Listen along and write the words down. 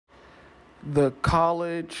The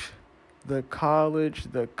college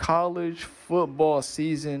football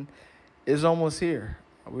season is almost here.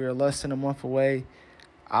 We are less than a month away.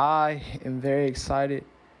 I am very excited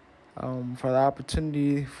for the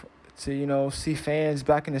opportunity to see fans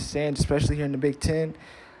back in the stands, especially here in the Big Ten.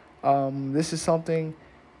 This is something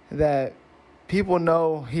that people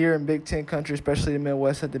know here in Big Ten country, especially the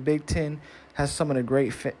Midwest, that the Big Ten has some of the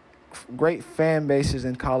great fan bases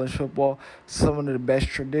in college football, some of the best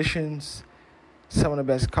traditions, some of the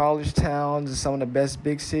best college towns, and some of the best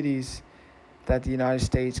big cities that the United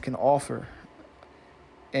States can offer.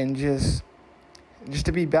 And just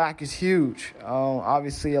to be back is huge.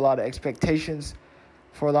 Obviously, a lot of expectations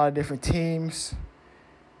for a lot of different teams.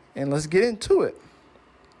 And let's get into it.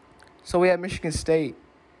 So we have Michigan State.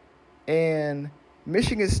 And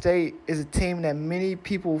Michigan State is a team that many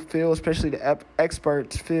people feel, especially the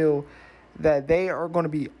experts feel, that they are going to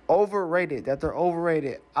be overrated, that they're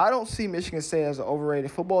overrated. I don't see Michigan State as an overrated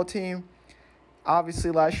football team.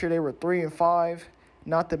 Obviously, last year they were 3-5,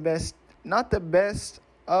 not the best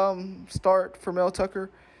start for Mel Tucker.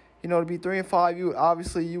 To be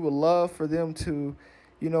 3-5, you would love for them to,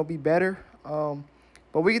 be better.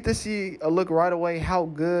 But we get to see a look right away how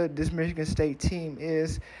good this Michigan State team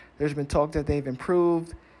is. There's been talk that they've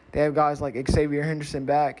improved. They have guys like Xavier Henderson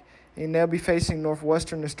back, and they'll be facing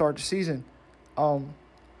Northwestern to start the season.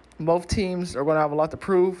 Both teams are going to have a lot to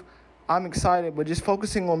prove. I'm excited, but just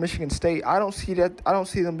focusing on Michigan State, I don't see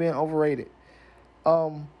them being overrated.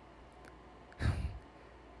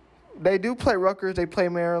 They do play Rutgers. They play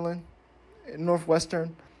Maryland,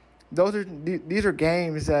 Northwestern. These are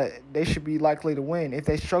games that they should be likely to win. If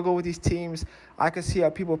they struggle with these teams, I can see how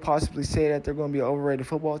people possibly say that they're going to be an overrated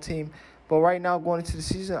football team. But right now, going into the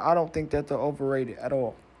season, I don't think that they're overrated at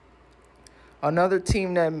all. Another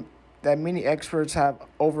team that many experts have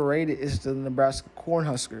overrated is the Nebraska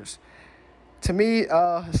Cornhuskers. To me,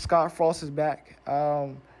 Scott Frost is back.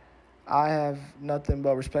 I have nothing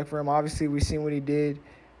but respect for him. Obviously, we've seen what he did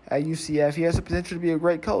at UCF. He has the potential to be a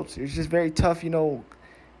great coach. It's just very tough, being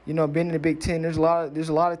in the Big Ten. There's a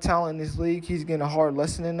lot of talent in this league. He's getting a hard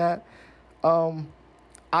lesson in that.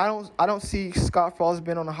 I don't see Scott Frost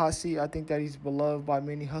being on the hot seat. I think that he's beloved by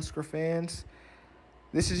many Husker fans.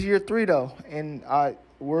 This is year 3 though, and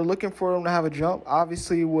we're looking for him to have a jump.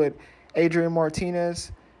 Obviously, with Adrian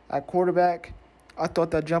Martinez at quarterback, I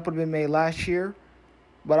thought that jump would have been made last year.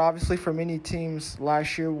 But obviously, for many teams,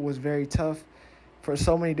 last year was very tough for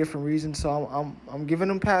so many different reasons. So I'm giving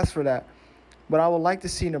them a pass for that. But I would like to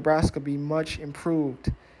see Nebraska be much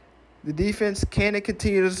improved. The defense, can it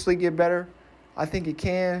continuously get better? I think it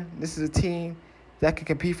can. This is a team that can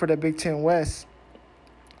compete for the Big Ten West.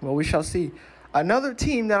 Well, we shall see. Another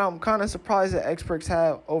team that I'm kind of surprised that experts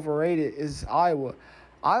have overrated is Iowa.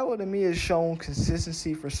 Iowa, to me, has shown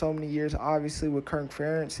consistency for so many years. Obviously, with Kirk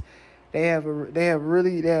Ferentz, they have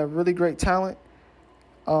really great talent.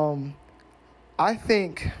 I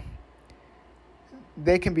think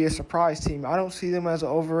they can be a surprise team. I don't see them as an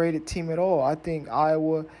overrated team at all. I think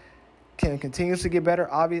Iowa can continuously get better.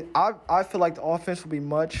 I feel like the offense will be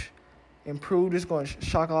much improved. It's going to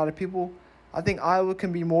shock a lot of people. I think Iowa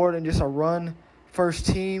can be more than just a run-first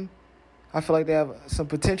team. I feel like they have some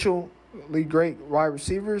potentially great wide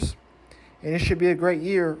receivers, and it should be a great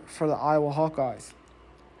year for the Iowa Hawkeyes.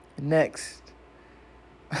 Next,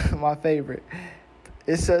 my favorite.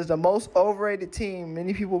 It says the most overrated team.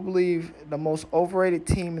 Many people believe the most overrated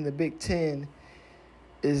team in the Big Ten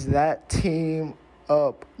is that team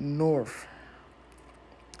up north.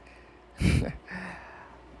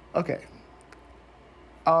 Okay.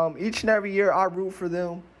 Each and every year, I root for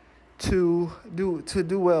them to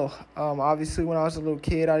do well. Obviously, when I was a little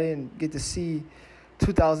kid, I didn't get to see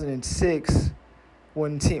 2006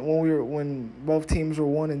 when both teams were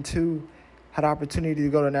 1 and 2, had opportunity to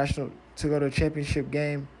go to a championship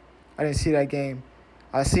game. I didn't see that game.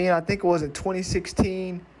 I think it was in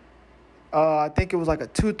 2016. I think it was like a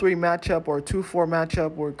 2-3 matchup or a 2-4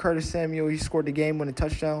 matchup where Curtis Samuel, he scored the game-winning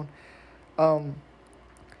touchdown.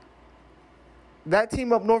 That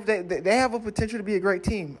team up north, they have a potential to be a great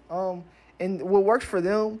team. And what works for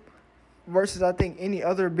them versus I think any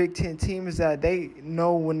other Big Ten team is that they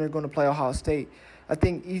know when they're going to play Ohio State. I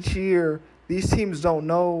think each year these teams don't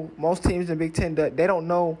know. Most teams in Big Ten, they don't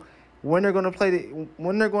know when they're going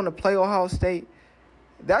to play Ohio State.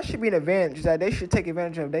 That should be an advantage that they should take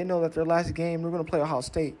advantage of. They know that their last game they're going to play Ohio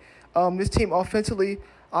State. This team offensively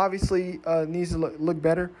obviously needs to look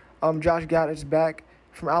better. Josh Gaddard's back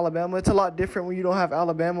from Alabama. It's a lot different when you don't have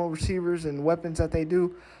Alabama receivers and weapons that they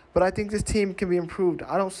do. But I think this team can be improved.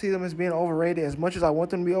 I don't see them as being overrated as much as I want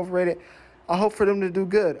them to be overrated. I hope for them to do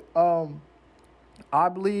good. I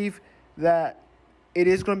believe that it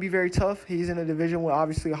is going to be very tough. He's in a division with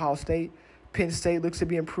obviously Ohio State. Penn State looks to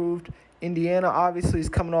be improved. Indiana obviously is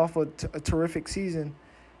coming off a terrific season.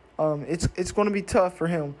 It's going to be tough for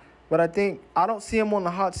him. But I don't see him on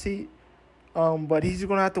the hot seat. But he's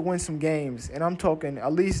going to have to win some games. And I'm talking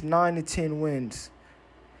at least 9 to 10 wins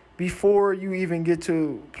before you even get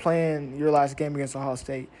to playing your last game against Ohio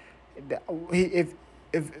State. If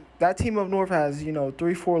that team up north has,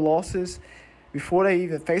 3-4 losses before they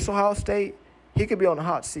even face Ohio State, he could be on the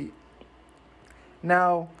hot seat.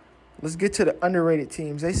 Now, let's get to the underrated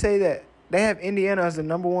teams. They say that they have Indiana as the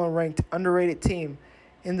number 1 ranked underrated team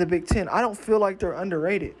in the Big Ten. I don't feel like they're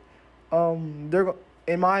underrated. They're,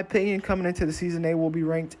 in my opinion, coming into the season, they will be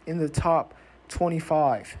ranked in the top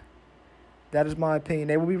 25. That is my opinion.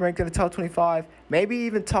 They will be ranked in the top 25, maybe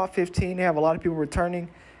even top 15. They have a lot of people returning.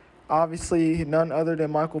 Obviously, none other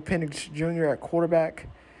than Michael Penix Jr. at quarterback.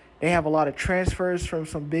 They have a lot of transfers from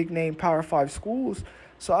some big-name Power 5 schools,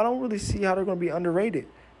 so I don't really see how they're going to be underrated.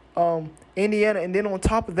 Indiana, and then on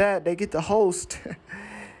top of that, they get to host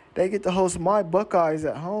my Buckeyes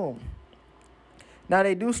at home. Now,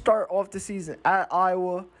 they do start off the season at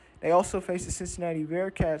Iowa. They also face the Cincinnati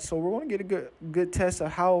Bearcats, so we're going to get a good test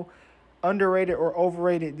of how underrated or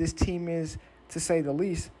overrated this team is, to say the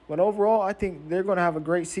least. But overall, I think they're going to have a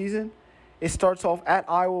great season. It starts off at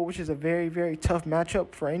Iowa, which is a very, very tough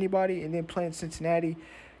matchup for anybody, and then playing Cincinnati.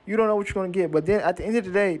 You don't know what you're going to get. But then at the end of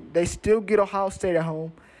the day, they still get Ohio State at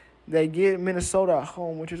home. They get Minnesota at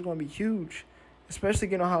home, which is going to be huge, especially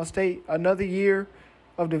getting Ohio State. Another year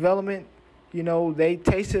of development. They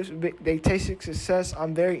tasted success.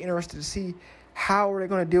 I'm very interested to see how are they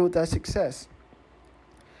going to deal with that success.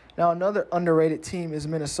 Now, another underrated team is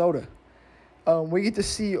Minnesota. We get to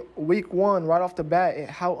see week 1 right off the bat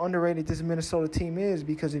how underrated this Minnesota team is,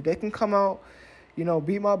 because if they can come out,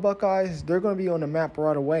 beat my Buckeyes, they're going to be on the map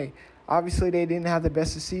right away. Obviously, they didn't have the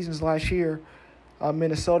best of seasons last year,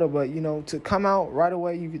 Minnesota, but to come out right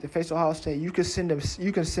away, you get to face Ohio State. You can send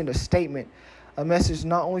a statement, a message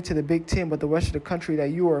not only to the Big Ten but the rest of the country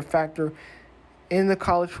that you are a factor in the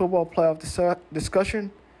college football playoff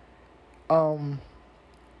discussion.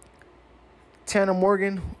 Tanner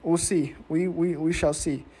Morgan, we'll see. We shall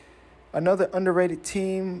see. Another underrated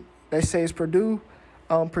team, they say, is Purdue.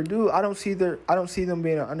 Purdue, I don't see them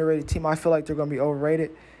being an underrated team. I feel like they're going to be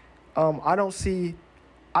overrated.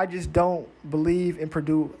 I just don't believe in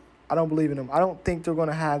Purdue. I don't believe in them. I don't think they're going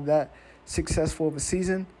to have that successful of a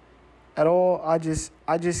season at all. I just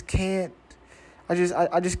can't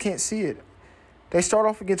see it. They start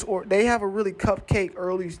off against they have a really cupcake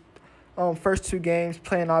early first 2 games,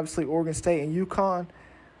 playing obviously Oregon State and UConn.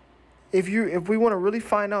 If we want to really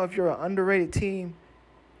find out if you're an underrated team,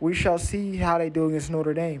 we shall see how they do against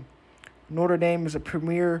Notre Dame. Notre Dame is a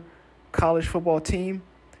premier college football team.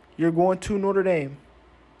 You're going to Notre Dame.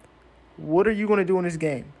 What are you going to do in this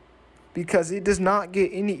game? Because it does not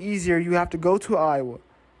get any easier. You have to go to Iowa.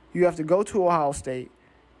 You have to go to Ohio State.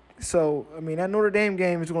 So, that Notre Dame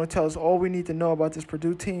game is going to tell us all we need to know about this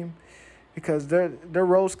Purdue team, because their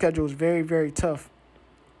road schedule is very, very tough.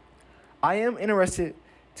 I am interested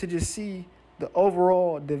to just see the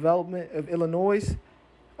overall development of Illinois.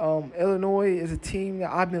 Illinois is a team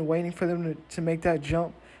that I've been waiting for them to make that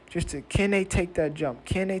jump. Can they take that jump?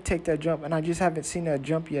 Can they take that jump? And I just haven't seen that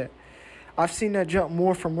jump yet. I've seen that jump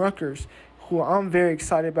more from Rutgers, who I'm very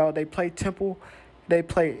excited about. They play Temple. They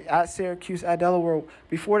play at Syracuse, at Delaware.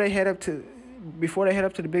 Before they head up to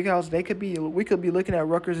the Big House, we could be looking at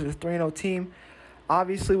Rutgers as a 3-0 team.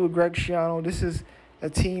 Obviously, with Greg Schiano, this is a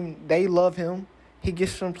team, they love him. He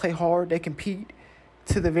gets them to play hard. They compete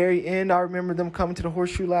to the very end. I remember them coming to the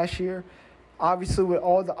Horseshoe last year. Obviously, with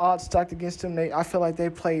all the odds stacked against them, I feel like they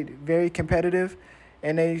played very competitive,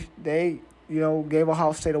 and they gave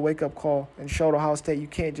Ohio State a wake-up call and showed Ohio State you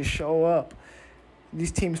can't just show up.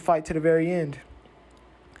 These teams fight to the very end.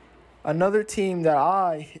 Another team that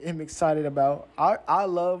I am excited about, I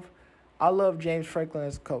love James Franklin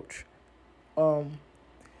as a coach.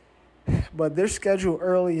 But their schedule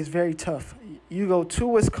early is very tough. You go to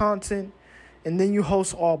Wisconsin, and then you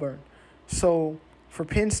host Auburn. So for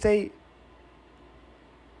Penn State,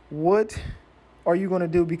 what are you going to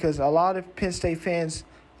do? Because a lot of Penn State fans,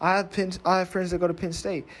 I have friends that go to Penn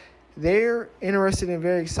State. They're interested and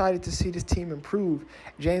very excited to see this team improve.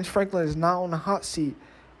 James Franklin is not on the hot seat.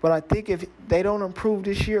 But I think if they don't improve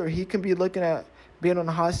this year, he can be looking at being on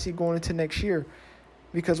the hot seat going into next year.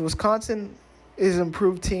 Because Wisconsin is an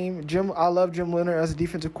improved team. I love Jim Leonhard as a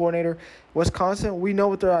defensive coordinator. Wisconsin, we know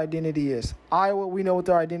what their identity is. Iowa, we know what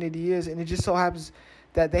their identity is. And it just so happens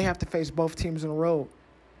that they have to face both teams in a row.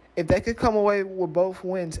 If they could come away with both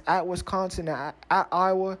wins at Wisconsin, at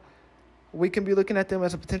Iowa, we can be looking at them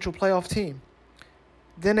as a potential playoff team.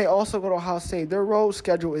 Then they also go to Ohio State. Their road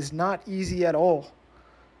schedule is not easy at all.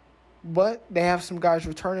 But they have some guys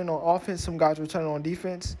returning on offense, some guys returning on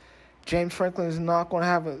defense. James Franklin is not going to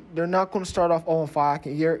have a – they're not going to start off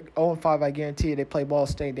 0-5. 0-5, I guarantee you. They play Ball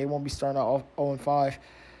State. They won't be starting off 0-5.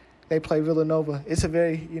 They play Villanova. It's a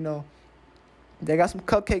very, they got some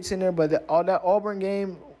cupcakes in there, but that Auburn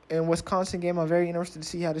game and Wisconsin game, I'm very interested to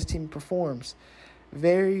see how this team performs.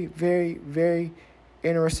 Very, very, very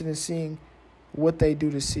interested in seeing what they do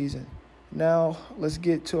this season. Now, let's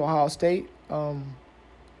get to Ohio State.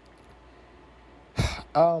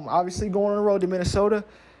 Obviously, going on the road to Minnesota,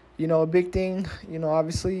 a big thing.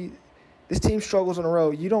 Obviously, this team struggles on the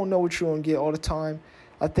road. You don't know what you're going to get all the time.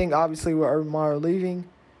 I think, obviously, with Urban Meyer leaving,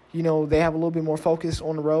 they have a little bit more focus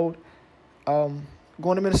on the road.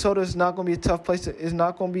 Going to Minnesota is not going to be a tough place. It's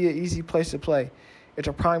not going to be an easy place to play. It's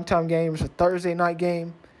a primetime game. It's a Thursday night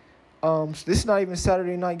game. So this is not even a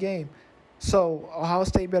Saturday night game. So Ohio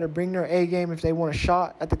State better bring their A game if they want a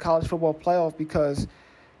shot at the college football playoff, because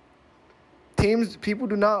people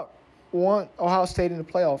do not want Ohio State in the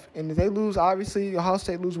playoff. And if they lose, obviously, Ohio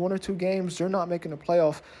State lose 1 or 2 games, they're not making the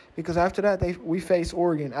playoff, because after that we face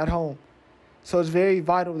Oregon at home. So it's very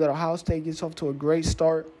vital that Ohio State gets off to a great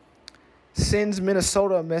start, sends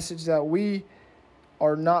Minnesota a message that we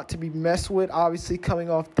are not to be messed with, obviously coming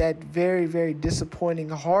off that very, very disappointing,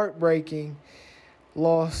 heartbreaking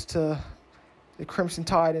loss to the Crimson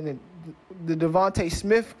Tide and the Devontae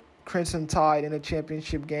Smith Crimson Tide in a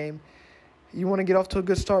championship game. You want to get off to a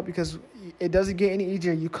good start, because it doesn't get any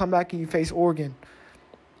easier. You come back and you face Oregon,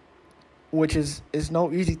 which is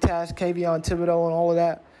no easy task. Kayvon Thibodeau and all of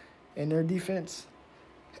that and their defense.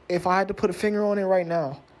 If I had to put a finger on it right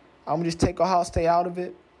now, I'm going to just take Ohio State out of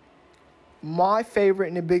it. My favorite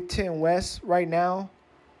in the Big Ten West right now,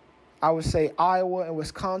 I would say Iowa and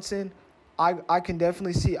Wisconsin. I can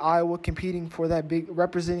definitely see Iowa competing for that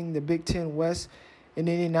representing the Big Ten West, and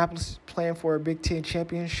Indianapolis playing for a Big Ten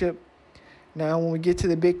championship. Now, when we get to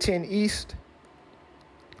the Big Ten East,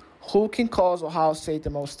 who can cause Ohio State the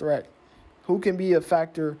most threat? Who can be a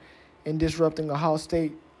factor in disrupting Ohio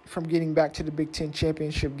State from getting back to the Big Ten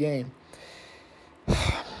championship game?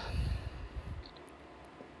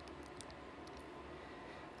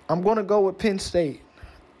 I'm going to go with Penn State.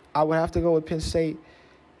 I would have to go with Penn State,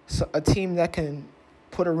 a team that can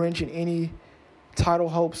put a wrench in any title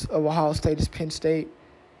hopes of Ohio State is Penn State.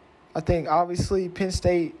 I think, obviously, Penn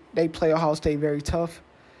State, they play Ohio State very tough.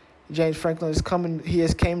 James Franklin is coming. He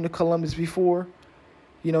has came to Columbus before.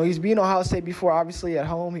 He's beaten Ohio State before, obviously, at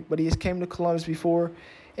home, but he has came to Columbus before.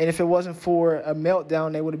 And if it wasn't for a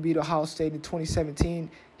meltdown, they would have beat Ohio State in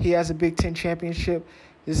 2017. He has a Big Ten championship.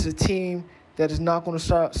 This is a team that is not going to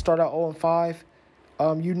start out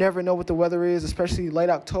 0-5. You never know what the weather is, especially late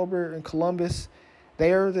October in Columbus.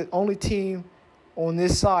 They are the only team on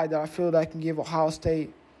this side that I feel that can give Ohio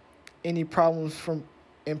State any problems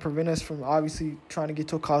and prevent us from obviously trying to get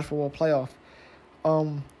to a college football playoff.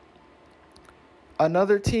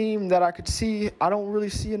 Another team that I could see, I don't really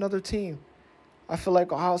see another team. I feel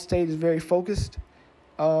like Ohio State is very focused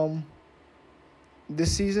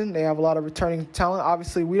this season. They have a lot of returning talent.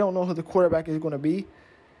 Obviously, we don't know who the quarterback is going to be.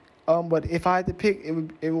 But if I had to pick,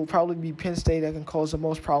 it would probably be Penn State that can cause the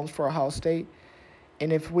most problems for Ohio State.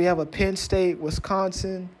 And if we have a Penn State,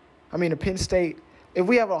 if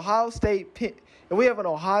we have Ohio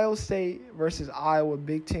State versus Iowa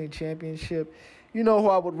Big Ten championship, you know who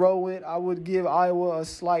I would roll with. I would give Iowa a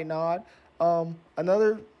slight nod.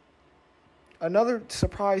 Another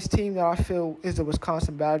surprise team that I feel is the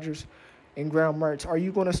Wisconsin Badgers and Graham Mertz. Are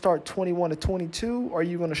you going to start 21-22, or are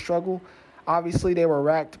you going to struggle? Obviously, they were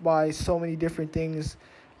racked by so many different things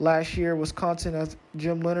last year. Wisconsin has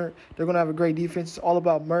Jim Leonard. They're going to have a great defense. It's all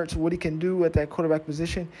about Mertz, what he can do at that quarterback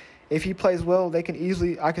position. If he plays well, I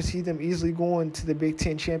can see them easily going to the Big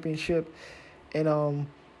Ten championship and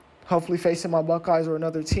hopefully facing my Buckeyes or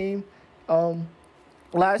another team.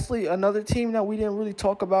 Lastly, another team that we didn't really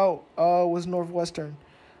talk about was Northwestern.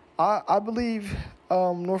 I believe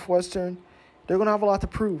Northwestern, they're going to have a lot to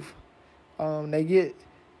prove.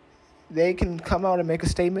 They can come out and make a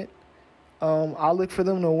statement. I look for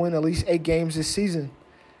them to win at least 8 games this season.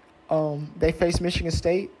 They face Michigan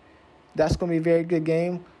State. That's going to be a very good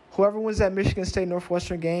game. Whoever wins that Michigan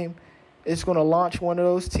State-Northwestern game, it's going to launch one of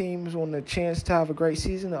those teams on the chance to have a great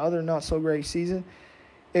season, the other not-so-great season.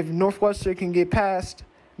 If Northwestern can get past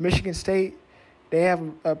Michigan State, they have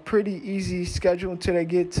a pretty easy schedule until they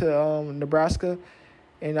get to Nebraska.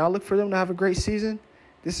 And I look for them to have a great season.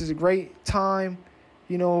 This is a great time,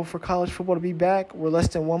 for college football to be back. We're less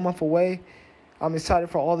than 1 month away. I'm excited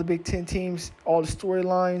for all the Big Ten teams, all the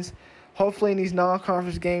storylines. hopefully in these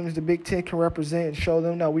non-conference games, the Big Ten can represent and show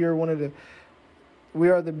them that we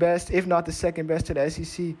are the best, if not the second best, to the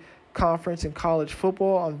SEC conference in college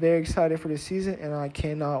football. I'm very excited for this season, and I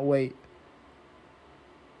cannot wait.